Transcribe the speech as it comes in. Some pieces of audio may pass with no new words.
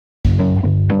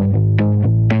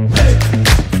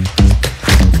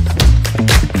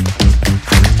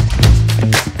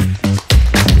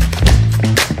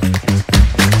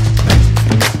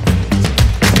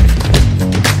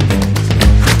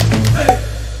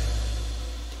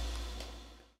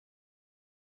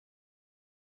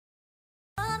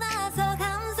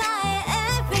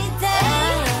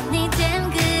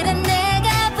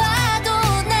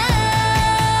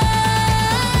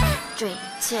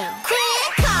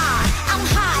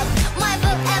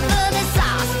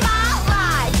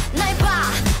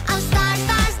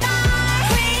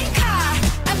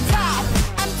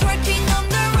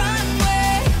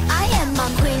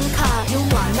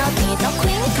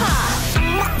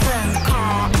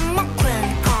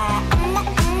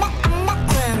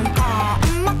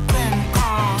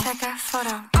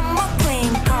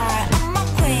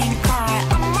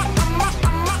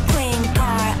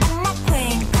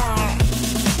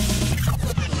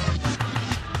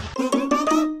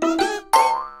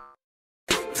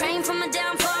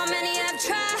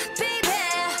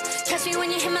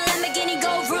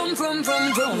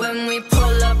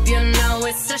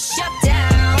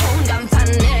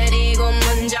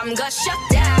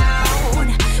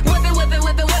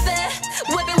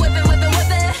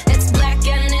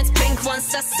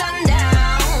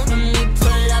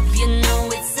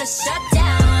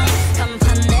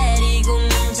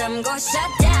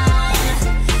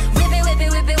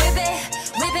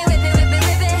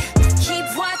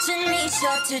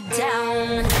it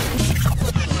down.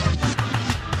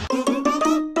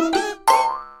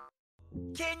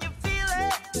 Can you feel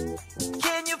it?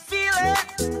 Can you feel it?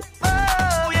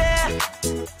 Oh yeah.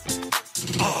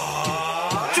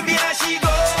 준비하시고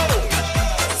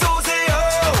쏘세요.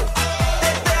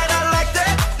 That I like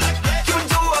that. 기분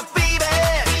좋아, baby.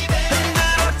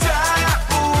 흔들어줘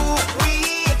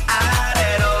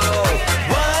위아래로.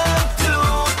 1, 2,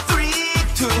 3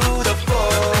 to the 4.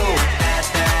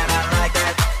 That I like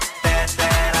that.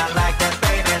 That I like that,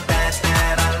 baby.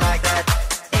 That I like that.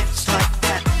 It's like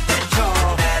that. That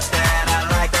I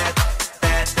like that.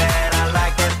 That I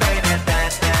like that, baby.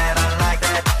 That I like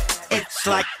that. It's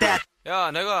like that.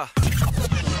 야, 내가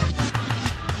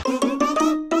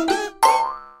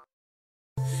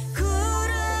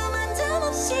구름 한 점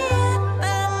없이 예쁜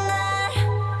날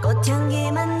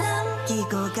꽃향기만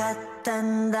남기고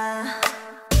갔단다.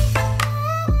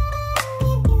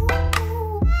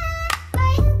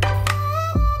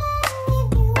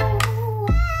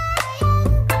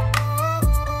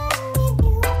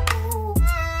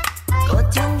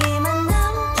 꽃향기만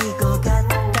남기고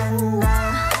갔단다.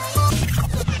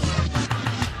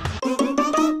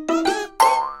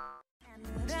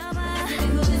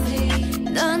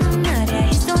 너는 말야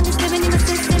It's on just living in the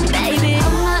system, baby.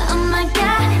 Oh my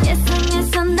god, yes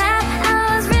on that.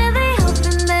 I was really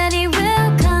hoping that it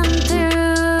will come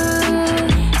through.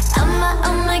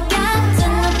 Oh my god,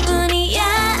 전부뿐이야.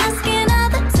 Asking all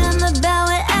the time about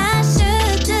what I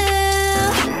should do.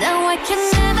 Now I can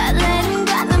never let him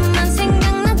go. 너만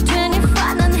생각나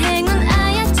 24. 넌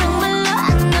행운아야 정말로.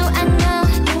 I know.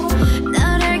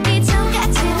 널 알기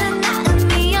전까지는 나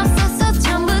의미 없었어.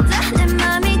 전부 다 내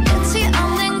맘이 끝이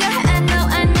없는 걸.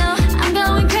 I know. I'm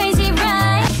going crazy,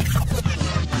 right?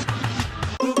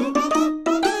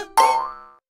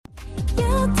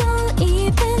 You don't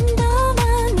even know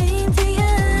my name,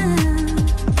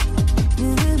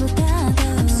 누구보다도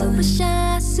I'm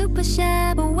super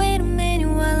shy, but wait a minute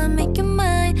while I make you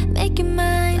mine.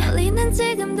 떨리는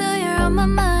지금도 you're on my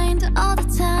mind all the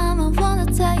time. I wanna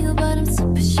tell you, but I'm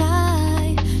super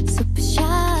shy.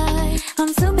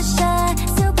 I'm super shy,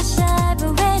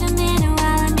 but wait a minute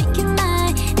while I make you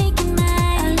mine.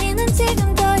 떨리는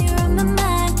지금도 you're on my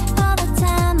mind all the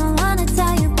time. I wanna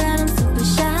tell you, but I'm super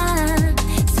shy.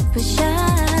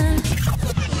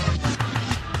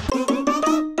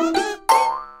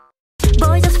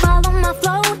 Boy, just follow my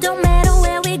flow, don't matter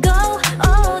where we go.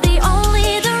 Oh, the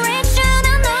only direction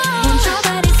I know. Want your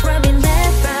body scrubbing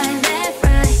left, right.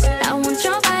 I want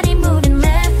your body moving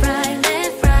left, right.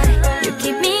 You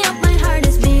keep me up, my heart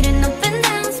is beating up and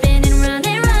down, spinning round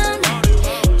and round.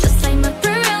 Just like my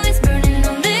thrill is burning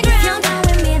on the ground. If you're down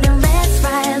with me, then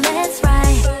let's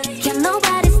ride. Can't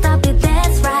nobody stop it,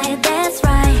 that's right.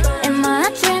 And my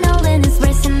adrenaline is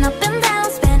racing up and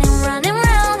down, spinning round and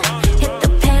round. Hit the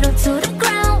pedal to the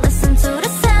ground, listen to the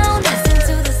sound.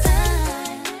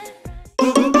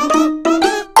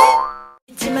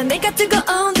 하지만 내가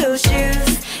뜨거운 those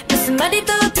shoes 무슨 말이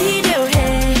더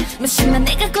필요해 무심한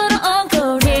내가 걸어온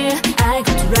거리 I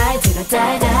got to ride till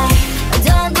I die.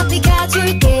 어떤 높이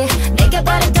가줄게 내가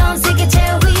바라던 세계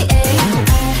제일 위에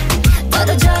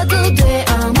떨어져도 돼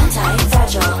I'm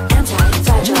anti-fragile.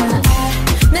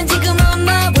 난 지금 on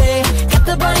my way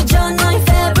갚아버리죠 너의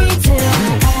fairy tale.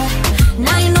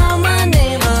 Now you know my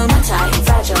name I'm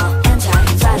anti-fragile.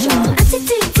 Anti-fragile,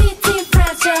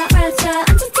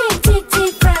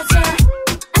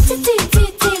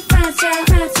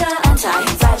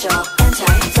 fragile.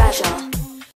 Anti-fragile.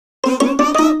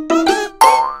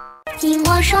 听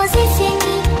我说谢谢你，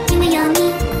因为有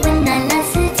你温暖了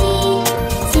四季。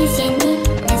谢谢你，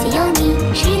感谢有你，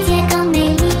世界更美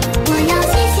丽。我要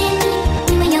谢谢你，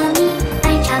因为有你爱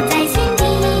藏在心底。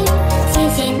谢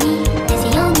谢你，感谢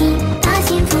有你，把幸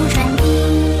福传递。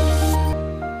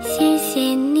谢谢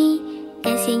你，感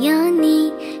谢有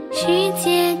你，世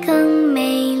界。